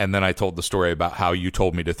 And then I told the story about how you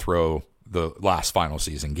told me to throw the last final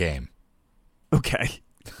season game. Okay.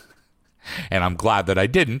 And I'm glad that I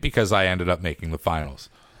didn't, because I ended up making the finals.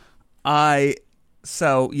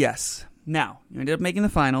 So, yes. Now, you ended up making the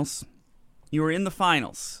finals. You were in the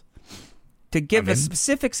finals. To give a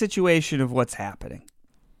specific situation of what's happening.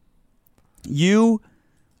 You,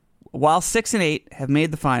 while 6-8, have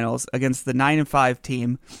made the finals against the 9-5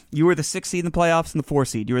 team. You were the 6th seed in the playoffs and the 4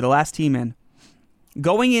 seed. You were the last team in.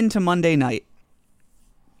 Going into Monday night,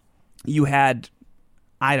 you had,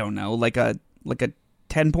 I don't know, like a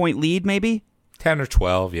 10-point lead, maybe? 10 or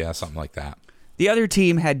 12, yeah, something like that. The other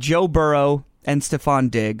team had Joe Burrow and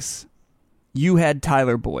Stephon Diggs. You had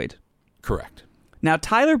Tyler Boyd. Correct. Now,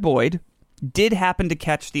 Tyler Boyd did happen to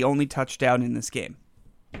catch the only touchdown in this game.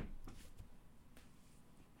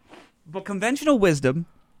 But conventional wisdom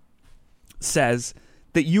says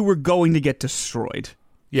that you were going to get destroyed.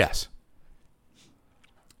 Yes.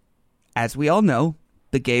 As we all know,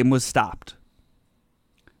 the game was stopped.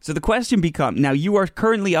 So the question becomes, now you are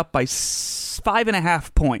currently up by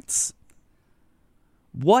 5.5 points.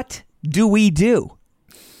 What do we do?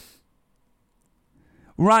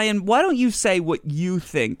 Ryan, why don't you say what you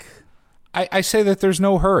think? I say that there's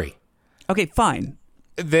no hurry. Okay, fine.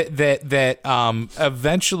 That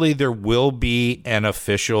eventually there will be an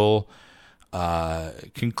official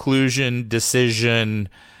conclusion, decision.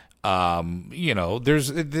 They're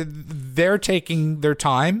taking their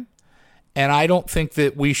time, and I don't think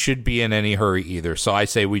that we should be in any hurry either. So I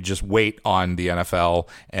say we just wait on the NFL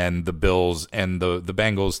and the Bills and the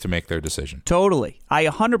Bengals to make their decision. Totally. I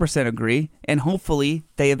 100% agree, and hopefully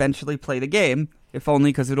they eventually play the game, if only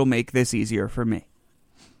because it'll make this easier for me.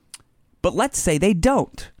 But let's say they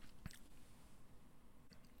don't.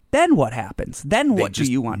 Then what happens? Then what do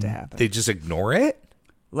you want to happen? They just ignore it?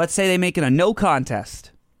 Let's say they make it a no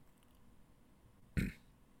contest.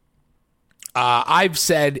 I've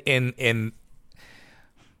said in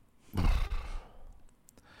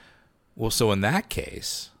well, so in that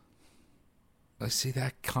case, let's see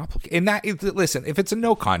that complicated. Listen, if it's a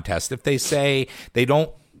no contest, if they say they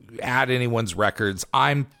don't add anyone's records,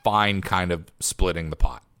 I'm fine kind of splitting the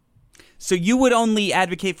pot. So you would only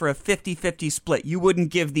advocate for a 50-50 split. You wouldn't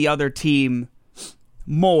give the other team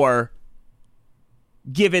more,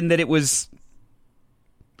 given that it was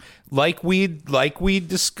like we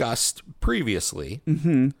discussed previously.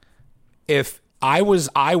 Mm-hmm. If I was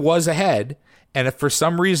ahead, and if for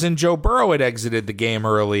some reason Joe Burrow had exited the game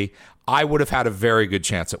early, I would have had a very good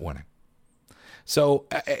chance at winning. So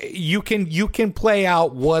you can play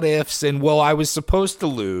out what ifs and, well, I was supposed to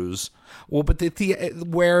lose. Well, but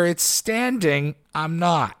where it's standing, I'm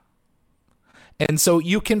not. And so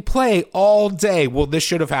you can play all day. Well, this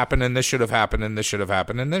should have happened, and this should have happened, and this should have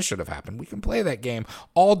happened, and this should have happened. We can play that game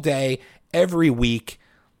all day, every week,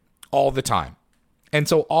 all the time. And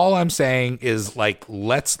so all I'm saying is, like,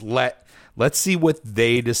 let's see what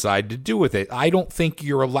they decide to do with it. I don't think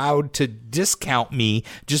you're allowed to discount me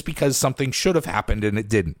just because something should have happened and it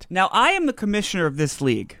didn't. Now, I am the commissioner of this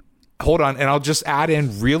league. Hold on, and I'll just add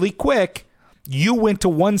in really quick. You went to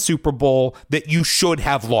one Super Bowl that you should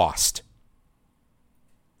have lost.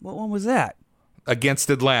 What one was that? Against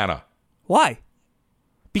Atlanta. Why?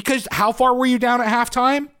 Because how far were you down at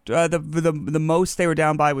halftime? The most they were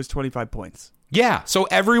down by was 25 points. Yeah, so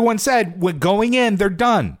everyone said, we're going in, they're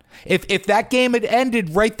done. If that game had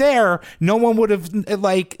ended right there, no one would have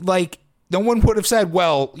no one would have said,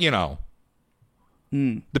 well,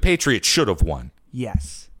 the Patriots should have won.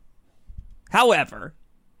 Yes. However,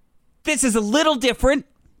 this is a little different.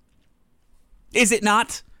 Is it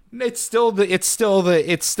not? It's still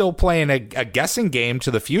playing a guessing game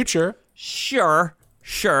to the future. Sure.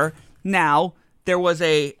 Now, there was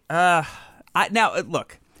look,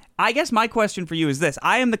 I guess my question for you is this.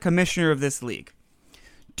 I am the commissioner of this league.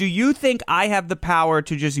 Do you think I have the power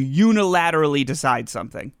to just unilaterally decide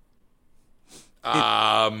something?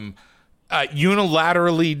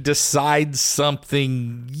 Unilaterally decide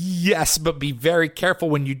something, yes, but be very careful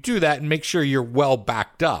when you do that and make sure you're well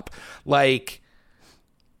backed up. Like,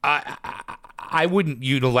 I wouldn't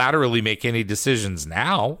unilaterally make any decisions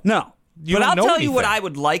now. No. But I'll tell you what I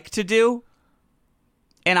would like to do,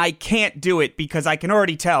 and I can't do it because I can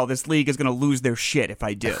already tell this league is going to lose their shit if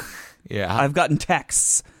I do. Yeah. I've gotten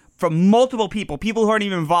texts from multiple people who aren't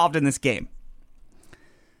even involved in this game,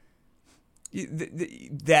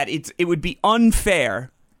 that it would be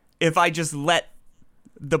unfair if I just let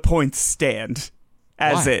the points stand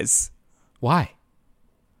as is. Why?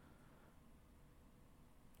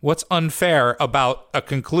 What's unfair about a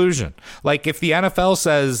conclusion? Like, if the NFL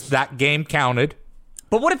says that game counted,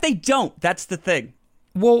 But what if they don't? That's the thing.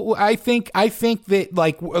 Well, I think that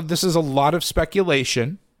like this is a lot of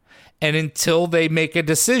speculation, and until they make a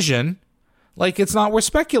decision, like it's not worth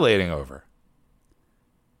speculating over.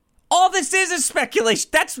 All this is speculation.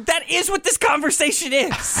 That is what this conversation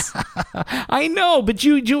is. I know, but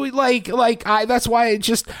you that's why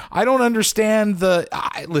I don't understand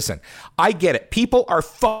listen, I get it. People are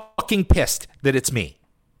fucking pissed that it's me.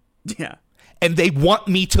 Yeah. And they want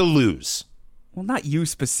me to lose. Well, not you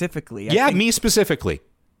specifically. Me specifically.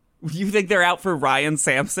 You think they're out for Ryan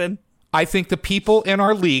Sampson? I think the people in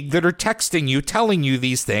our league that are texting you, telling you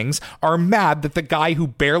these things, are mad that the guy who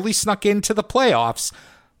barely snuck into the playoffs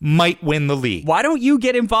might win the league. Why don't you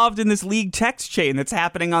get involved in this league text chain that's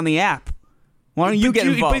happening on the app? Why don't you get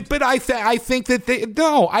involved? But I think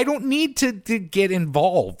that I don't need to get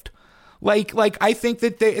involved. Like I think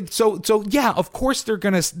that yeah, of course they're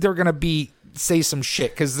gonna say some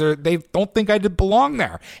shit because they don't think I belong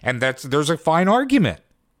there, and there's a fine argument.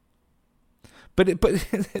 But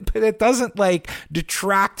it doesn't like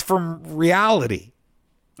detract from reality.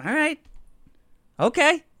 All right.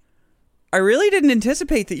 Okay. I really didn't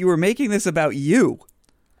anticipate that you were making this about you.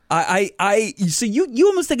 So you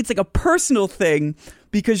almost think it's like a personal thing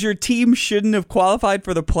because your team shouldn't have qualified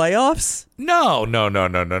for the playoffs? No.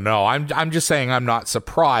 I'm just saying I'm not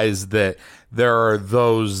surprised that there are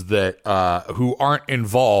those that who aren't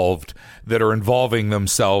involved that are involving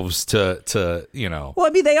themselves to. Well, I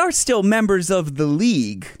mean, they are still members of the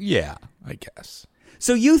league. Yeah, I guess.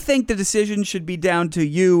 So you think the decision should be down to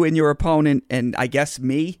you and your opponent and I guess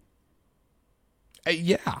me?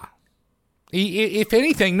 Yeah. If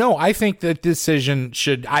anything, no, I think the decision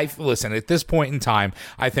should. Listen, at this point in time,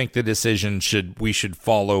 I think the decision we should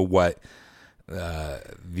follow what the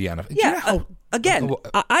NFL. Yeah. Again,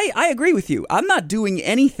 I agree with you. I'm not doing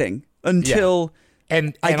anything until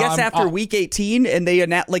and I guess after week 18, and they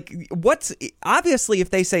obviously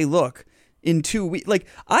if they say, look, in 2 weeks, like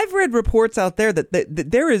I've read reports out there that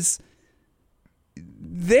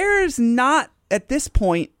there's not at this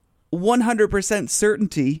point 100%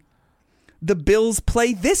 certainty the Bills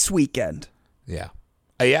play this weekend. Yeah.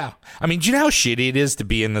 Yeah. I mean, do you know how shitty it is to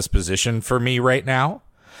be in this position for me right now?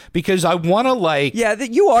 Because I want to Yeah,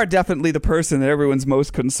 that you are definitely the person that everyone's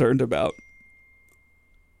most concerned about.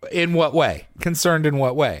 In what way? Concerned in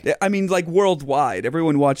what way? I mean, like worldwide.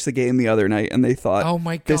 Everyone watched the game the other night and they thought, oh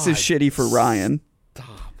my God, this is shitty for Ryan.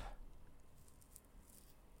 Stop.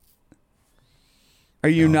 Are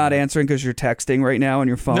you not answering because you're texting right now on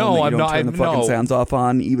your phone? No, I'm not. Turn the fucking sounds off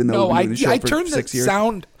on, even though we've been doing the show for turned 6 the years.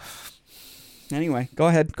 sound. Anyway, go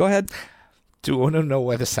ahead. Do you want to know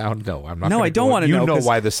why the sound? No, I'm not. No, I don't want to know. You know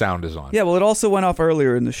why the sound is on. Yeah, well, it also went off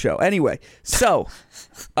earlier in the show. Anyway, so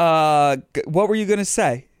what were you going to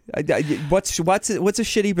say? What's a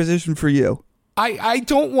shitty position for you? I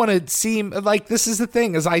don't want to seem like this is the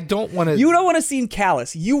thing is I don't want to. You don't want to seem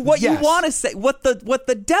callous. You want to say what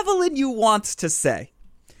the devil in you wants to say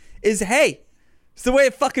is, hey, it's the way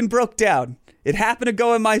it fucking broke down. It happened to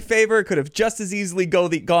go in my favor. It could have just as easily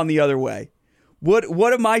gone the other way.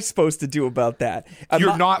 What am I supposed to do about that?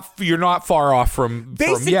 You're not far off from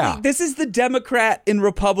basically. This is the Democrat and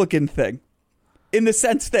Republican thing, in the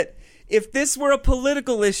sense that if this were a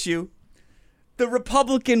political issue, the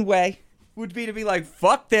Republican way would be to be like,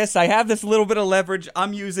 fuck this, I have this little bit of leverage,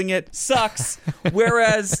 I'm using it, sucks.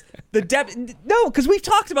 Whereas no, because we've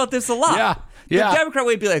talked about this a lot. Yeah. The Democrat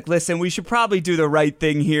way would be like, listen, we should probably do the right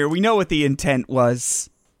thing here. We know what the intent was.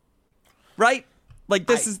 Right? Like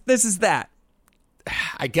this is that.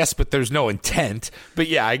 I guess, but there's no intent. But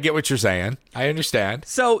yeah, I get what you're saying. I understand.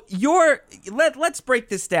 So let's break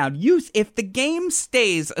this down. If the game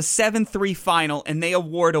stays a 7-3 final and they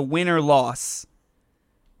award a win or loss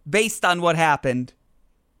based on what happened,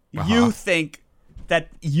 you think that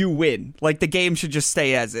you win. Like the game should just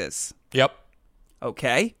stay as is. Yep.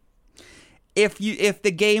 Okay. If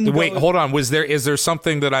the game wait, hold on. Is there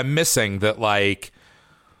something that I'm missing that like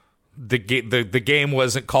the game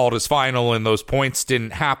wasn't called as final and those points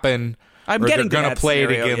didn't happen? I'm getting they're going to play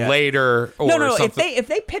it again later. Or no. Something. If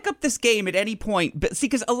they pick up this game at any point, but see,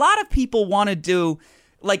 because a lot of people want to do,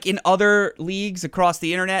 like in other leagues across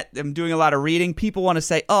the internet, I'm doing a lot of reading. People want to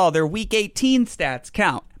say, "Oh, their Week 18 stats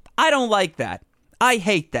count." I don't like that. I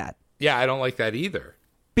hate that. Yeah, I don't like that either.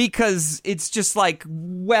 Because it's just like,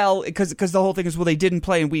 well, because the whole thing is, well, they didn't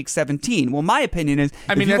play in Week 17. Well, my opinion is,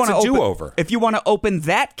 that's a do-over. If you want to open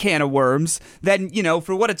that can of worms, then,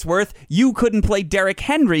 for what it's worth, you couldn't play Derrick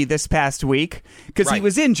Henry this past week because he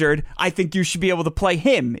was injured. I think you should be able to play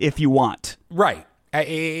him if you want. Right.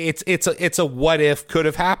 It's a what if could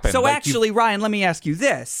have happened. So actually, Ryan, let me ask you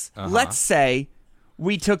this. Let's say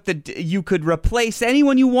you could replace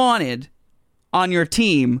anyone you wanted on your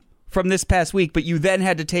team from this past week, but you then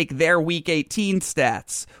had to take their Week 18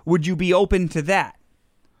 stats. Would you be open to that?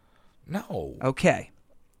 No. Okay.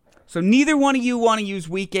 So neither one of you want to use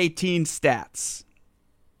Week 18 stats,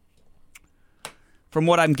 from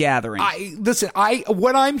what I'm gathering.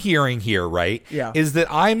 What I'm hearing here, right? Yeah. Is that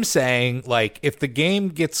I'm saying, like, if the game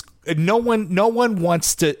gets, no one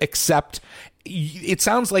wants to accept. It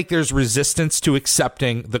sounds like there's resistance to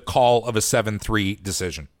accepting the call of a 7-3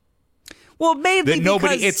 decision. Well, maybe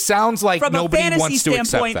because it sounds like from nobody a fantasy wants to accept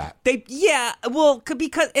standpoint, that.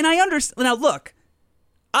 Because, and I understand. Now, look,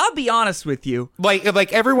 I'll be honest with you.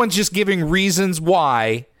 Like everyone's just giving reasons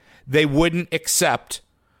why they wouldn't accept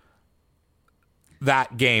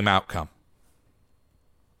that game outcome.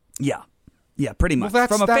 Yeah, pretty much. Well,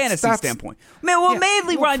 from a fantasy standpoint.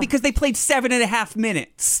 Mainly, Ryan, because they played 7.5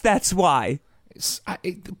 minutes. That's why.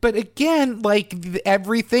 But again, like,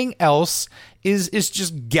 everything else is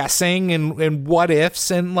just guessing and what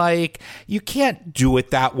ifs, and like, you can't do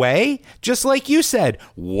it that way. Just like you said,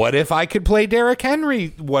 what if I could play Derrick Henry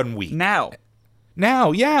 1 week? Now,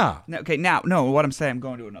 yeah. Okay, no, what I'm saying, I'm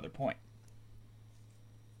going to another point.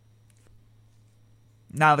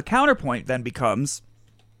 Now, the counterpoint then becomes,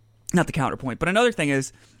 not the counterpoint, but another thing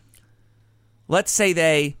is, let's say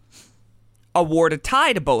they award a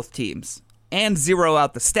tie to both teams and zero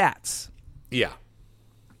out the stats. Yeah.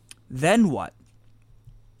 Then what?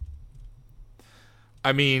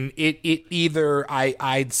 I mean, it either,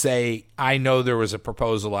 I'd say, I know there was a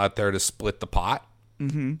proposal out there to split the pot.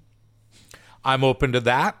 Mm-hmm. I'm open to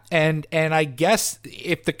that. And I guess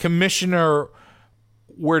if the commissioner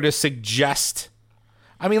were to suggest,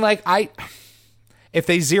 I mean, like, if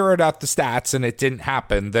they zeroed out the stats and it didn't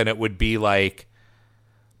happen, then it would be like,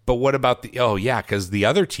 but what about because the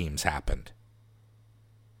other teams happened.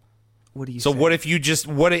 What do you So say? what if you just,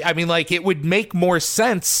 I mean, like, it would make more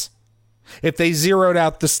sense if they zeroed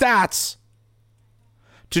out the stats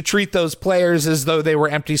to treat those players as though they were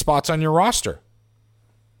empty spots on your roster.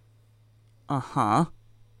 Uh-huh.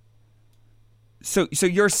 So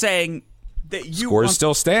you're saying that you Scores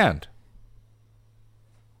still stand.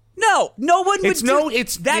 No one would. No.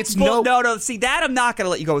 See, that I'm not going to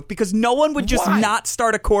let you go with, because no one would just not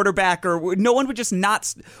start a quarterback, or no one would just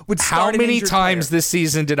not would start. How many times player. this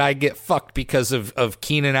season did I get fucked because of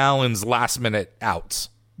Keenan Allen's last minute outs?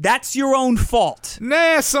 That's your own fault.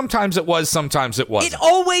 Nah, sometimes it was, sometimes it wasn't. It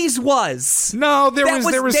always was. No, there was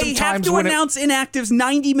some they times have to when announce inactives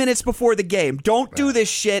 90 minutes before the game. Don't do this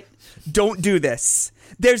shit. Don't do this.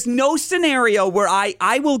 There's no scenario where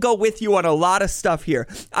I will go with you on a lot of stuff here.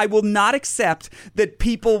 I will not accept that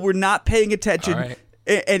people were not paying attention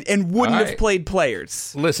and wouldn't have played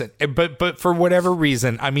players. Listen, but for whatever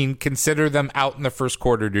reason, I mean, consider them out in the first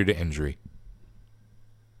quarter due to injury.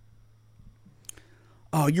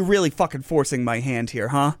 Oh, you're really fucking forcing my hand here,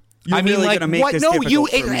 huh? You're really going to make this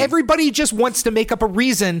difficult for me. Everybody just wants to make up a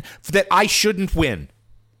reason that I shouldn't win.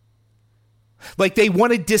 Like, they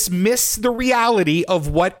want to dismiss the reality of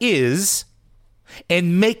what is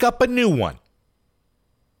and make up a new one.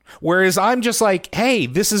 Whereas I'm just like, hey,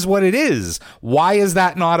 this is what it is. Why is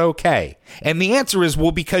that not okay? And the answer is,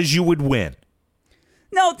 well, because you would win.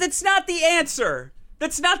 No, that's not the answer.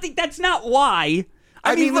 That's not why.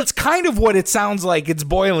 I mean, that's kind of what it sounds like it's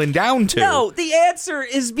boiling down to. No, the answer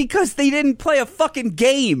is because they didn't play a fucking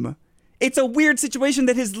game. It's a weird situation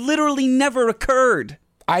that has literally never occurred.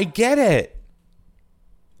 I get it.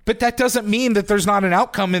 But that doesn't mean that there's not an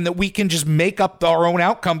outcome and that we can just make up our own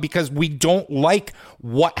outcome because we don't like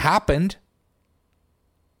what happened.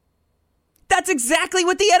 That's exactly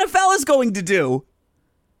what the NFL is going to do.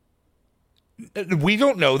 We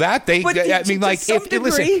don't know that.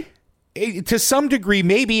 To some degree,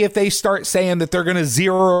 maybe if they start saying that they're going to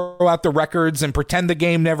zero out the records and pretend the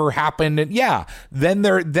game never happened, and then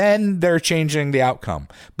they're changing the outcome.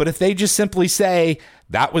 But if they just simply say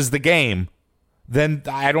that was the game, then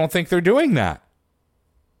I don't think they're doing that.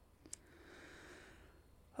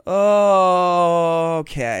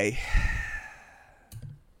 Okay.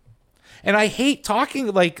 And I hate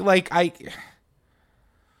talking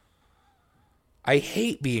I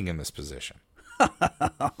hate being in this position.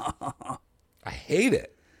 I hate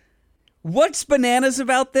it. What's bananas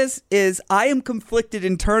about this is I am conflicted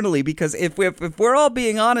internally, because if we're all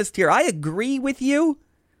being honest here, I agree with you.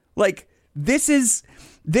 Like, this is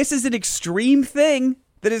an extreme thing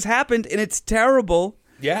that has happened, and it's terrible.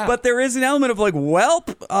 Yeah. But there is an element of like,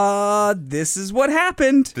 this is what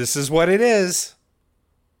happened. This is what it is.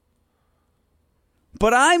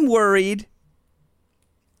 But I'm worried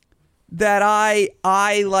that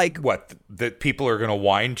I like... What, that people are going to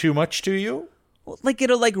whine too much to you? Like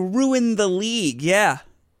it'll like ruin the league. Yeah.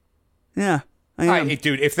 I am.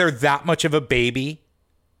 Dude, if they're that much of a baby,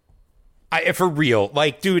 for real,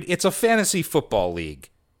 like, dude, it's a fantasy football league,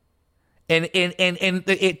 and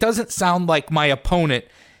it doesn't sound like my opponent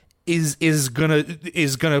is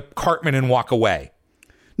gonna Cartman and walk away.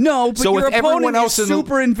 No, but so your if everyone opponent else is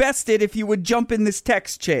super invested if you would jump in this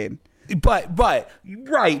text chain. But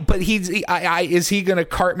is he gonna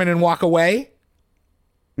Cartman and walk away?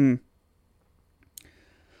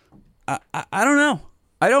 I don't know.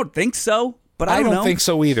 I don't think so. But I don't know. think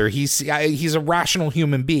so either. He's a rational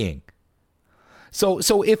human being. So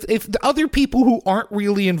if the other people who aren't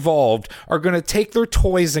really involved are going to take their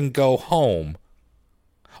toys and go home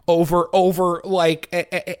over like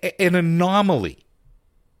an anomaly,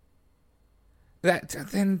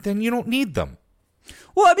 then you don't need them.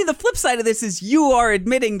 Well, I mean, the flip side of this is you are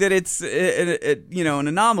admitting that it's an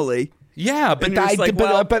anomaly. Yeah, but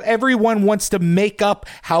everyone wants to make up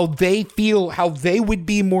how they feel, how they would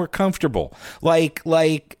be more comfortable, like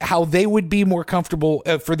how they would be more comfortable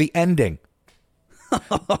for the ending,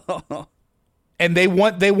 and they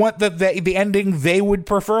want the ending they would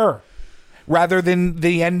prefer, rather than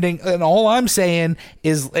the ending. And all I'm saying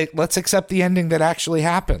is, let's accept the ending that actually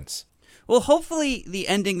happens. Well, hopefully, the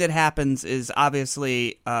ending that happens is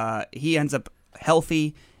obviously he ends up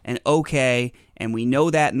healthy and okay. And we know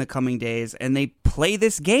that in the coming days, and they play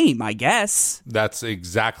this game, I guess. That's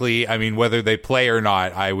exactly, I mean, whether they play or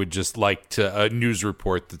not, I would just like a news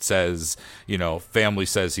report that says, family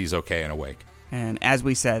says he's okay and awake. And as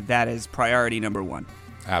we said, that is priority number one.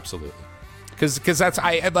 Absolutely. Because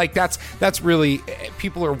that's really,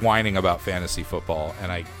 people are whining about fantasy football,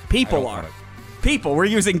 and People, we're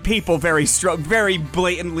using people very very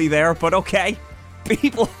blatantly there, but okay.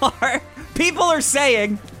 People are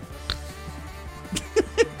saying...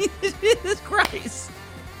 Jesus Christ.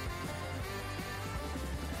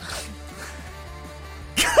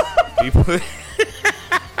 People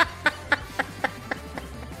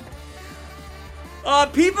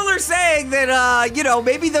are saying that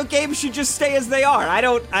maybe the games should just stay as they are. I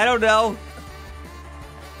don't know.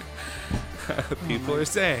 People are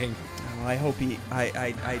saying. Well, I hope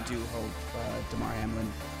I do hope Damar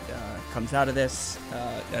Hamlin comes out of this.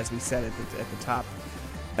 As we said at the top.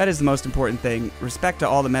 That is the most important thing. Respect to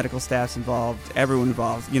all the medical staffs involved, everyone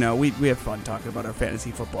involved. We have fun talking about our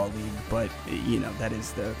fantasy football league, but, that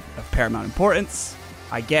is of paramount importance.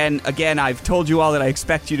 Again, I've told you all that I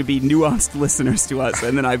expect you to be nuanced listeners to us,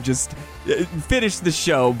 and then I've just finished the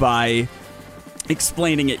show by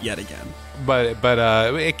explaining it yet again. But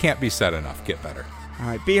it can't be said enough. Get better. All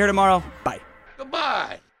right, be here tomorrow. Bye.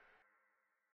 Goodbye.